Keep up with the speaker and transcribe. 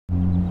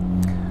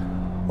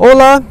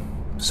Hola,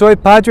 soy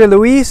Padre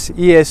Luis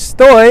y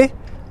estoy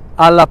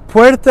a la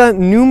puerta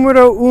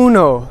número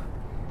 1.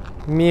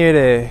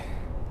 Mire,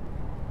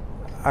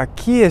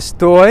 aquí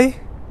estoy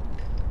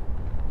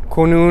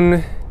con un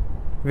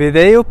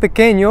video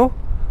pequeño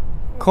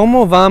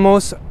cómo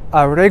vamos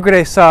a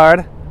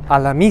regresar a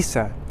la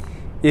misa.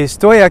 Y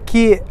estoy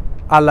aquí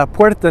a la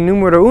puerta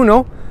número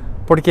 1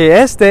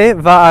 porque este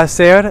va a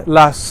ser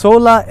la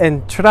sola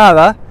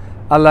entrada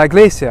a la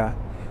iglesia,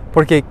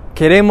 porque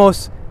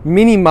queremos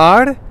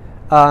minimar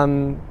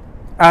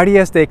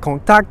áreas de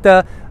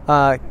contacto,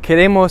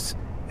 queremos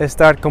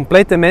estar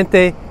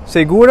completamente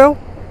seguros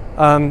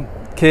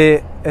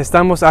que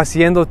estamos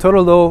haciendo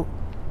todo lo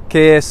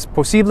que es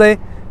posible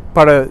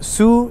para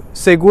su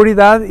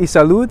seguridad y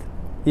salud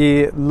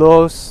y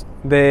los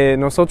de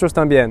nosotros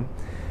también.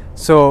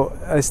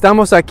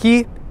 Estamos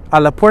aquí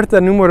a la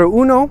puerta número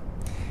 1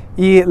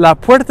 y las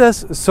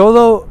puertas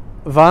solo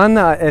van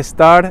a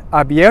estar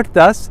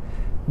abiertas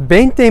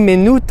 20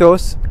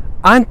 minutos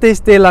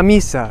antes de la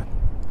misa.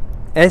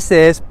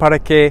 Ese es para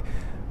que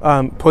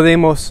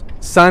podamos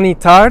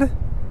sanitar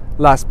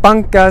las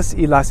bancas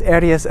y las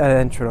áreas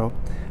adentro.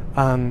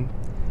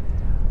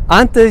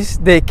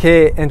 Antes de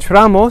que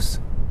entramos,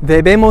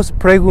 debemos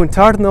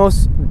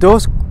preguntarnos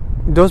dos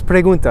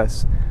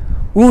preguntas.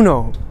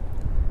 1.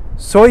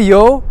 ¿Soy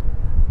yo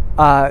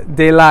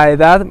de la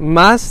edad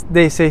más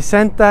de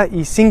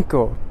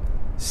 65?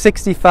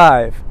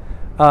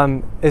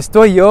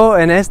 ¿Estoy yo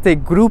en este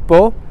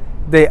grupo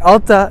de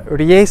alta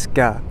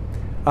riesgo?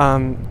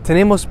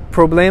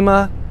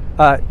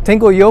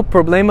 ¿Tengo yo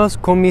problemas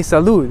con mi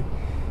salud?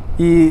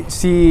 Y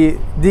si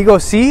digo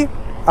sí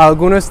a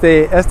algunas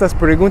de estas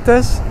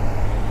preguntas,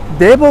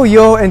 ¿debo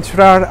yo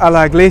entrar a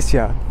la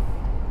iglesia?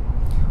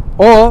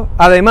 O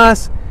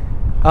además,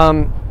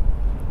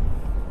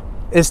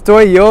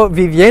 ¿estoy yo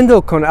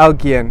viviendo con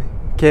alguien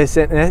que es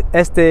en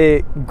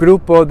este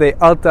grupo de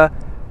alta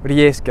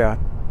riesgo?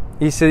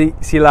 Y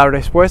si la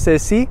respuesta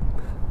es sí,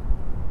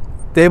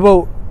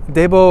 debo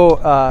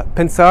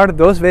pensar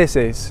 2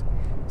 veces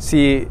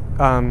si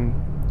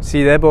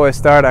debo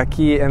estar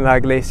aquí en la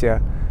iglesia,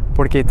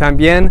 porque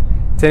también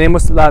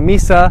tenemos la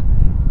misa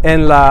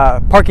en la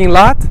parking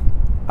lot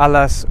a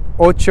las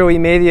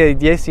 8:30 y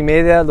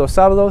 10:30 los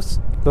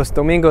sábados, los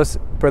domingos,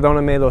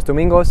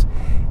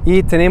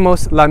 y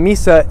tenemos la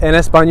misa en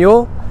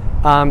español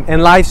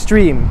en live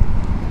stream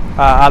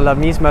a la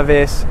misma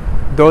vez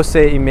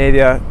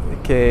 12:30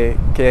 que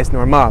es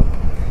normal.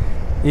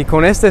 Y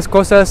con estas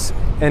cosas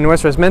en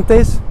nuestras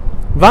mentes,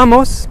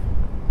 vamos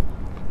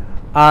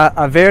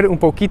a ver un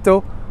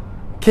poquito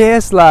qué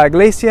es la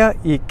iglesia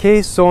y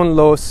qué son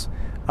las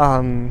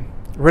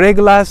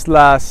reglas,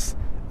 las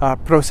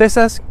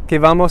procesos que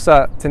vamos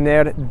a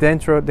tener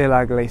dentro de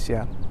la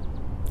iglesia.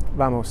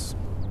 Vamos.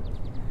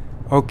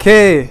 Ok,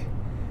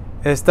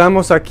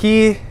 estamos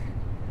aquí,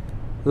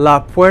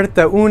 la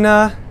puerta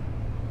 1.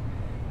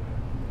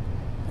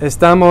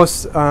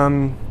 Estamos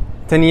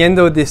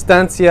teniendo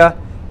distancia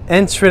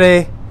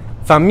entre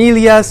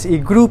familias y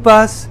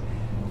grupos.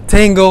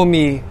 Tengo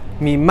mi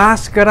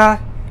máscara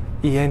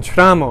y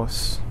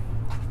entramos.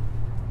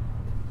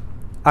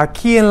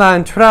 Aquí en la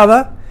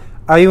entrada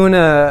hay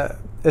una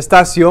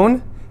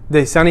estación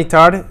de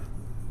sanitar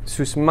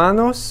sus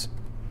manos.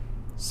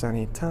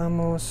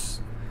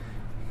 Sanitamos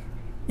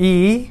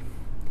y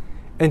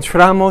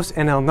entramos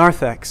en el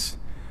narthex,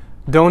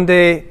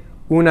 donde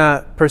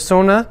una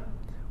persona,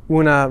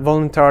 una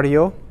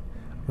voluntario,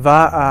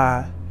 va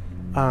a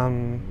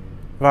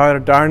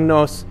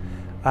darnos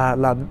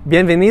la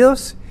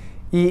bienvenidos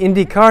y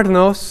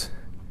indicarnos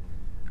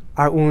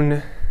a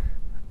un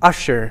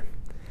usher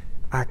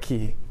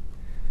aquí.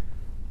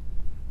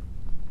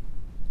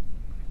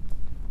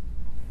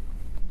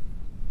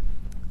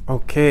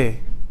 Ok.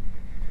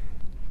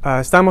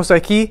 Estamos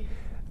aquí.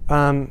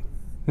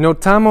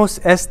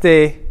 Notamos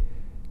este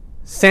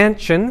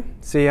sanction,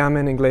 se llama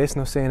en inglés,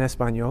 no sé en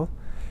español,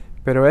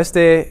 pero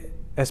este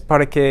es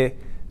para que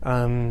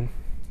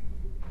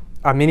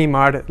a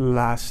minimar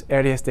las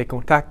áreas de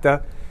contacto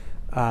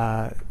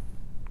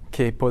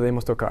que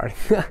podemos tocar.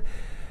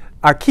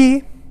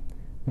 Aquí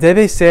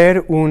debe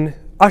ser un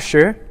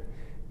usher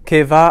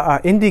que va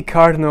a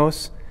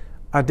indicarnos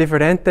a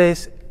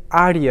diferentes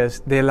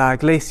áreas de la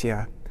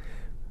iglesia,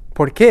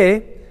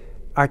 porque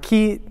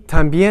aquí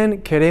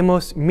también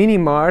queremos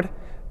minimar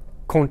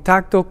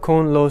contacto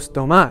con los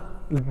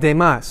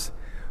demás.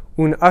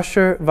 Un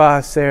usher va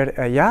a ser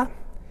allá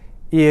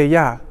y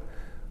allá,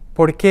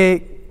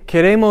 porque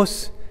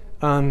queremos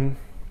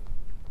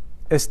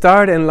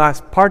estar en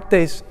las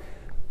partes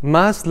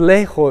más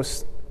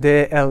lejos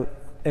de la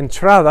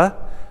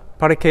entrada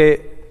para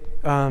que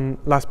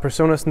las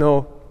personas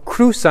no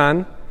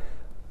cruzan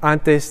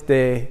antes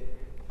del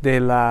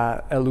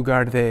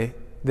lugar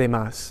de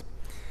más.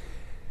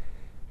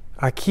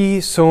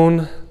 Aquí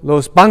son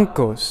los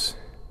bancos.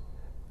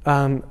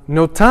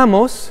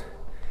 Notamos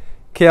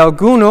que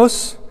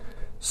algunos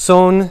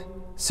son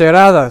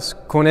cerradas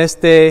con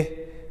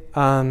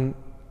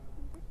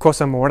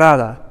cosa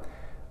morada.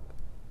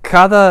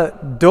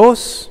 Cada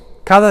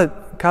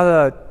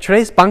cada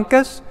 3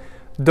 bancas,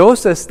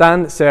 2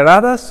 están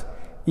cerradas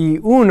y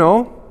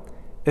 1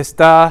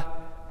 está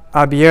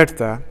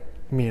abierta.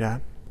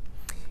 Mira.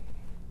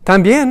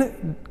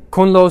 También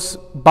con los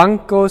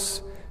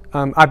bancos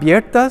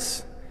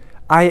abiertas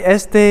hay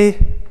esta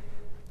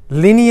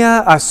línea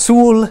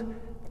azul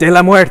de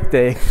la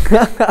muerte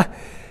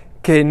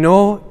que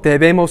no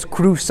debemos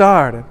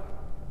cruzar.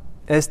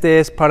 Este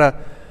es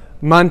para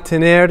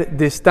mantener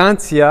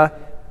distancia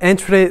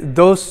entre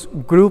 2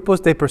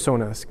 grupos de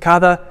personas.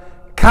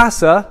 Cada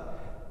casa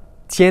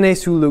tiene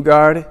su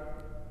lugar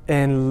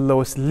en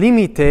los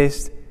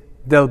límites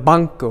del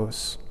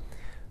bancos.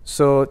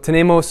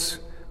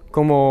 Tenemos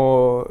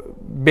como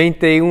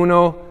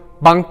 21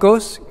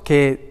 bancos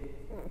que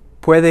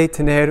puede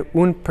tener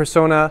una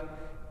persona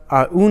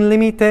a un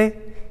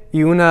límite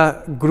y un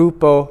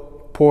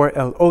grupo por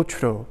el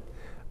otro.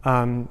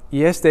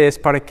 Y este es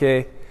para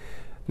que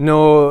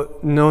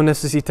no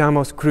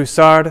necesitamos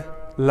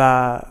cruzar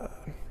la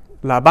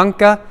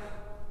banca,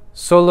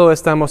 solo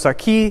estamos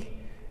aquí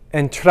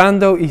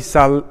entrando y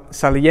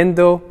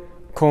saliendo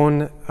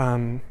con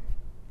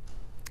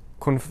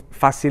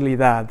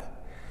facilidad.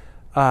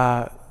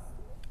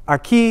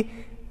 Aquí,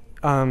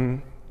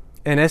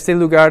 en este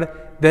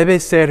lugar, debe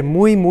ser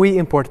muy, muy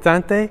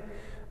importante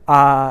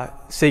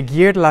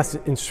seguir las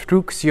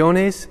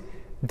instrucciones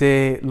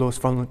de los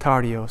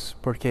voluntarios,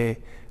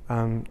 porque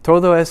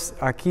todo es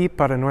aquí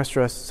para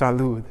nuestra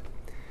salud.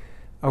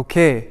 Ok,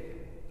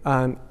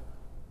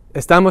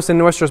 estamos en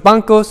nuestros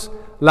bancos,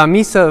 la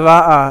misa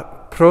va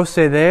a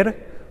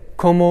proceder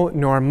como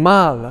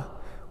normal.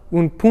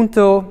 Un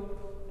punto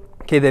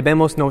que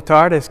debemos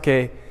notar es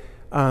que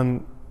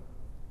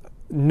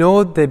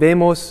no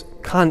debemos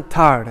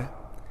cantar.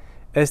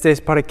 Este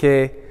es para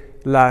que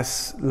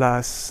las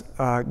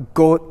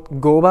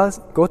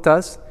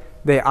gotas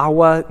de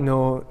agua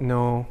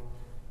no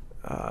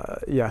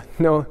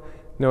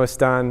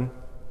están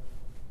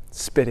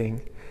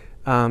spitting.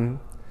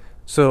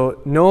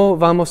 No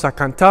vamos a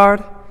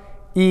cantar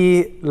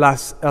y el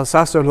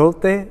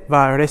sacerdote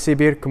va a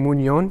recibir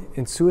comunión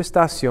en su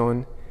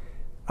estación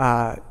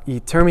y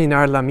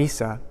terminar la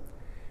misa.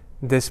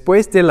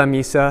 Después de la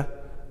misa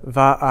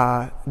va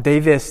a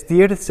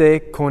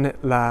desvestirse con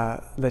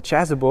la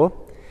chasuble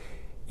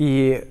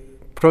y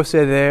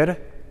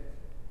proceder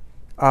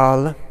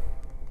a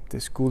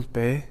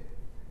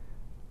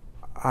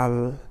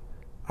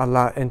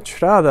la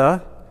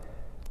entrada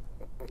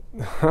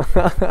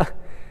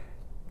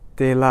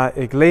de la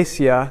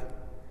iglesia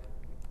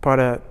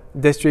para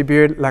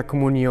distribuir la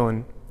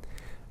comunión.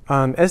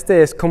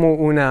 Este es como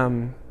un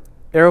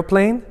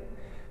aeroplane,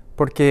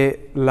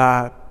 porque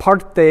la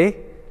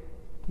parte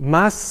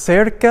más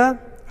cerca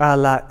a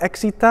la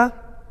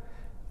éxita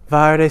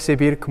va a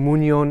recibir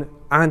comunión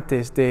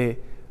antes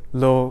de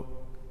lo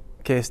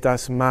que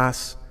estás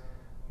más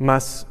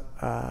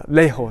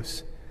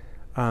lejos,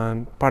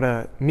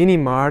 para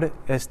minimar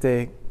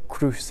este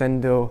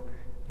crucendo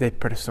de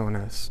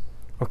personas.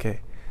 Ok,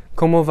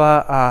 ¿cómo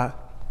va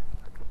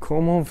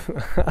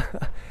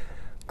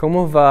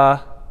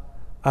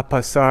a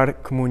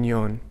pasar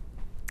comunión?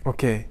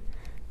 Ok,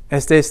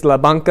 esta es la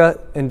banca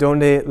en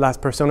donde las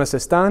personas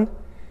están.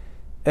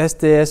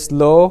 Este es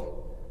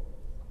lo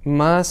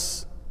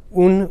más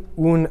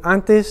un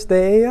antes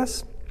de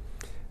ellas.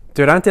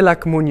 Durante la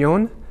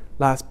comunión,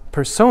 las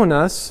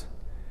personas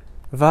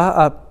van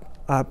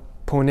a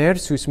poner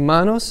sus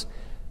manos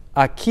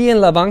aquí en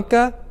la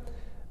banca,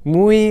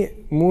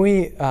 muy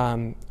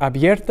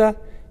abierta,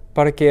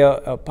 para que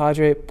el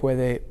Padre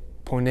puede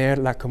poner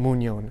la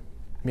comunión.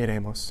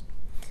 Miremos.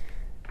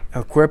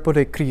 El cuerpo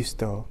de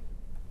Cristo.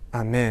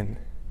 Amén.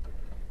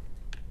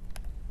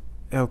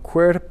 El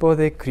cuerpo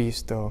de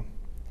Cristo.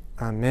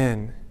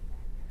 Amén.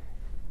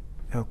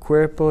 El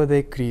cuerpo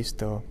de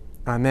Cristo.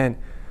 Amén.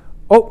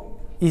 Oh,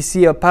 y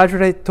si el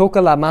Padre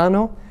toca la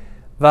mano,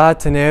 va a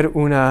tener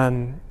una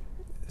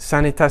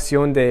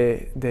sanitación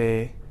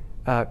de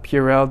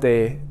Purell,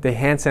 de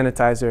hand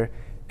sanitizer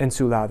en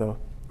su lado.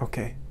 Ok.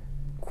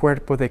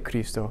 Cuerpo de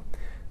Cristo.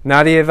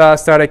 Nadie va a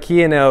estar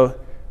aquí en el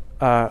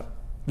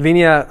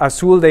línea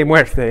azul de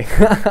muerte.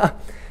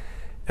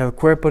 El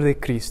cuerpo de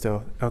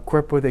Cristo. El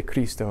cuerpo de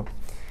Cristo.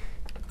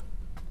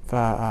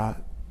 Va a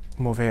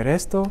mover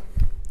esto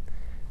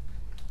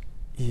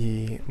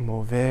y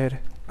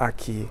mover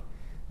aquí.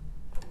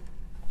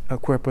 El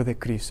cuerpo de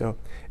Cristo.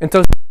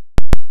 Entonces,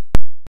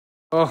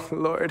 oh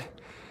Lord.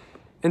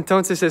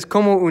 Entonces es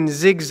como un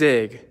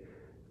zigzag.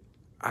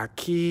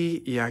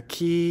 Aquí y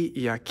aquí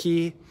y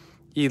aquí.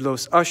 Y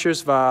los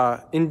ushers va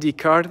a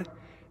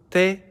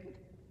indicarte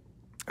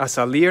a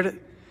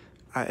salir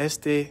a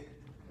esta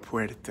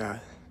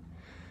puerta.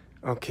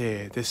 Ok,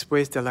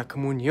 después de la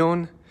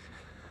comunión,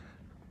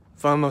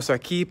 vamos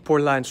aquí por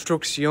la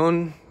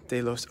instrucción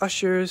de los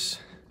ushers.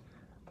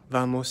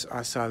 Vamos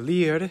a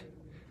salir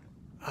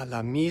a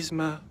la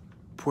misma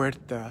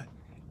puerta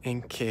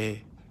en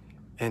que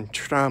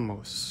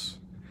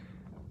entramos.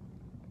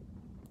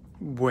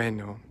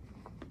 Bueno.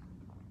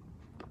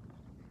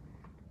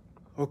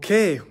 Ok,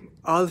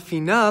 al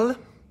final,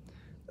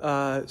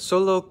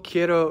 solo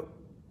quiero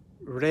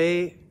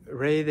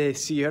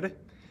decir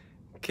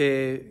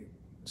que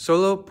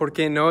solo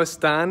porque no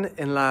están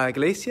en la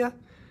iglesia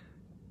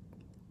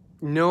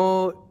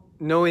no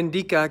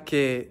indica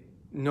que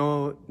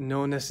no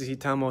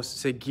necesitamos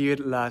seguir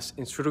las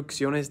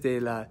instrucciones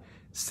de la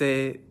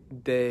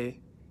CDC.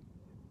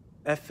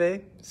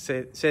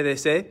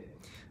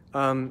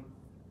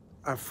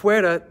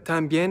 Afuera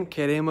también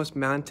queremos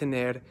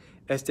mantener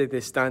esta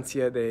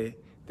distancia de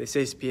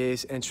 6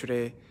 pies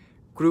entre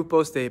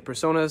grupos de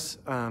personas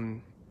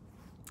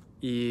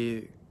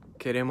y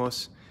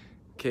queremos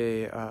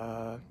que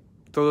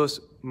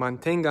todos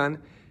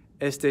mantengan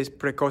estas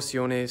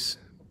precauciones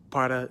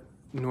para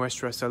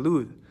nuestra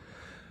salud.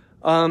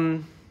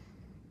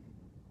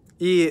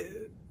 Y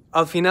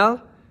al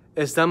final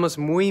estamos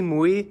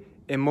muy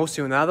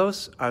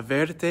emocionados a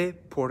verte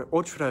por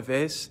otra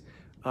vez.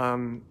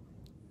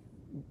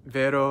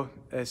 Vero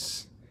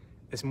es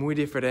muy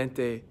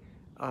diferente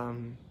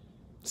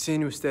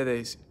sin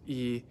ustedes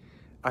y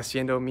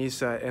haciendo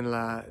misa en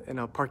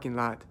el parking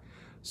lot.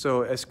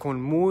 So es con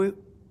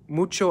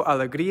mucha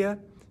alegría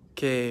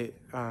que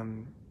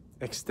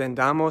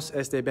extendamos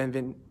este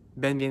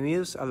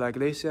bienvenidos a la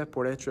iglesia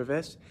por otra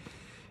vez.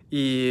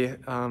 Y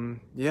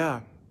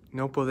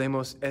no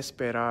podemos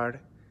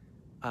esperar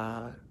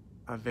a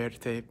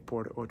verte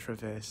por otra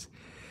vez.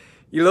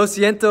 Y lo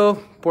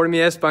siento por mi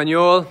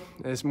español,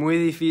 es muy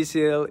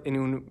difícil en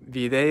un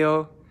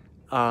video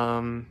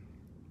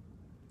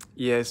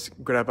y es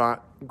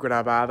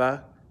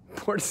grabada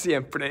por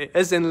siempre,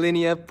 es en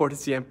línea por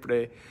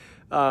siempre.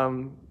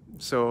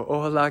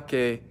 Ojalá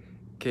que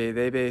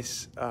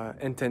debes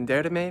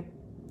entenderme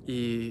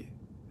y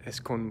es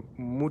con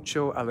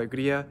mucha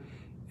alegría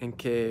en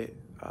que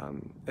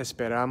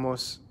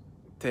esperamos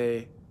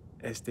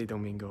este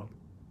domingo.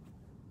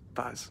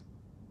 Paz.